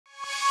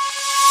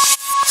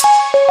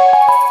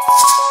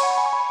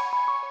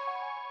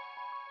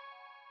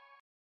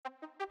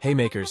Hey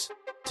makers,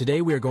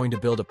 today we are going to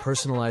build a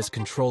personalized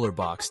controller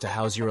box to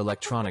house your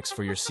electronics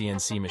for your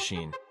CNC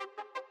machine.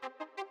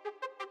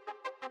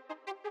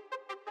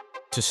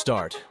 To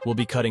start, we'll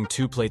be cutting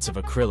 2 plates of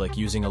acrylic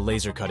using a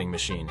laser cutting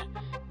machine.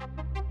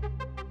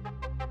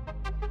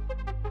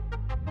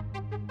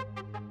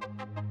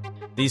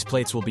 These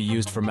plates will be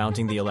used for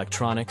mounting the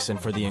electronics and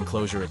for the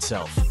enclosure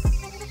itself.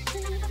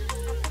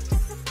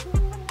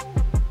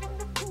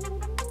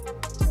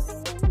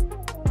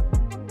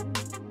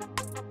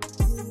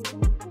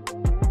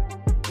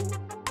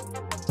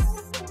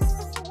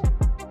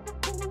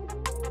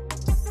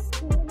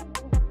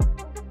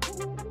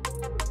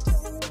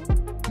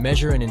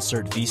 Measure and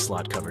insert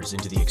V-slot covers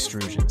into the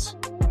extrusions.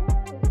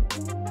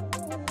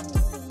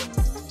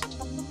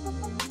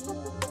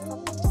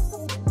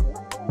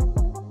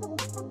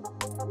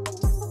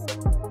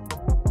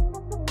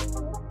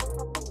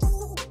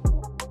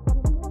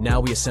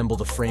 Now we assemble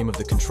the frame of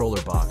the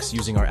controller box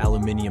using our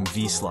aluminum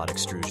V-slot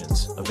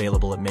extrusions,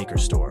 available at Maker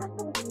Store.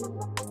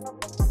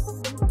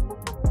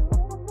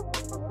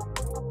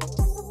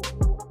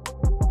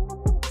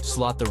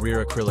 Slot the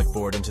rear acrylic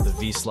board into the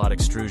V-slot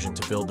extrusion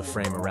to build the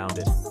frame around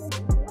it.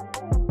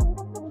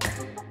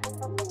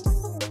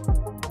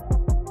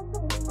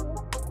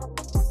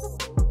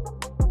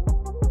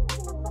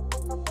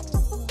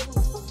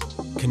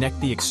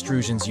 Connect the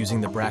extrusions using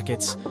the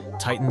brackets,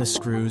 tighten the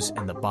screws,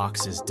 and the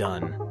box is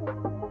done.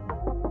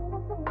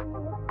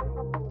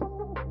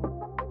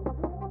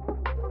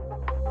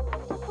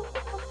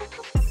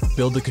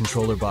 Build the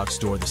controller box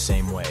door the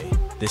same way,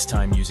 this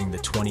time using the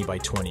 20 by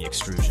 20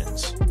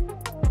 extrusions.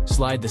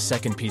 Slide the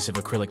second piece of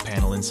acrylic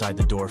panel inside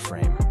the door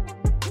frame.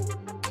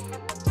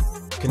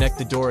 Connect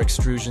the door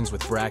extrusions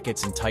with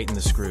brackets and tighten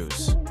the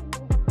screws.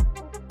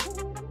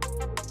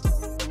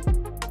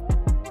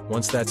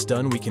 Once that's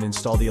done, we can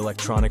install the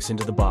electronics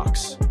into the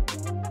box.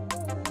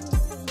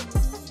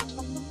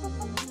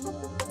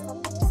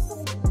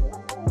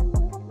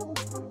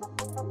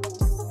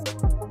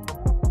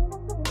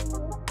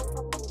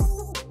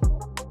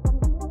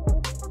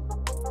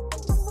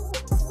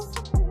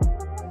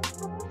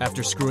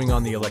 After screwing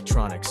on the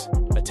electronics,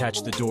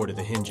 attach the door to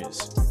the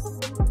hinges.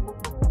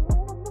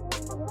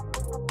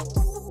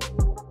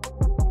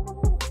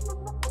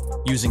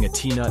 Using a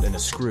T-nut and a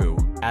screw,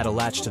 add a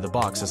latch to the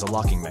box as a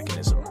locking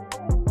mechanism.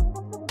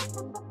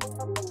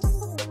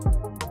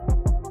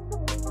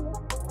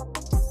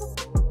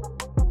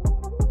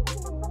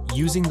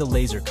 Using the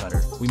laser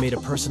cutter, we made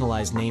a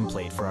personalized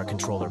nameplate for our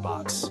controller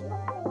box.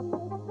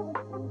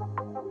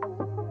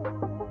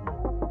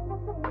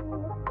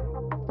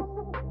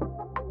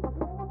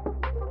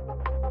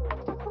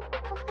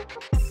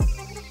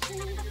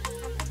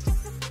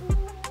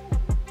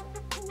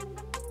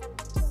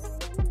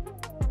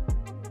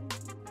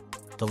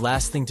 The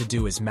last thing to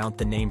do is mount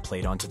the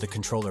nameplate onto the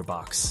controller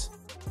box.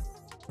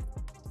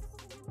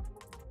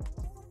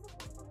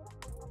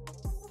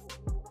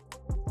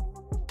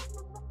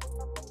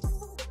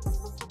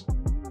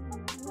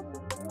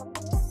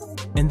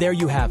 And there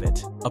you have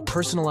it, a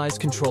personalized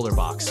controller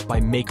box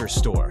by Maker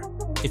Store.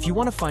 If you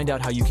want to find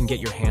out how you can get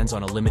your hands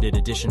on a limited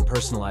edition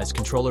personalized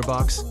controller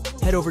box,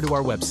 head over to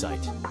our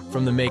website.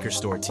 From the Maker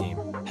Store team,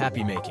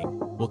 happy making.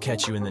 We'll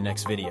catch you in the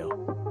next video.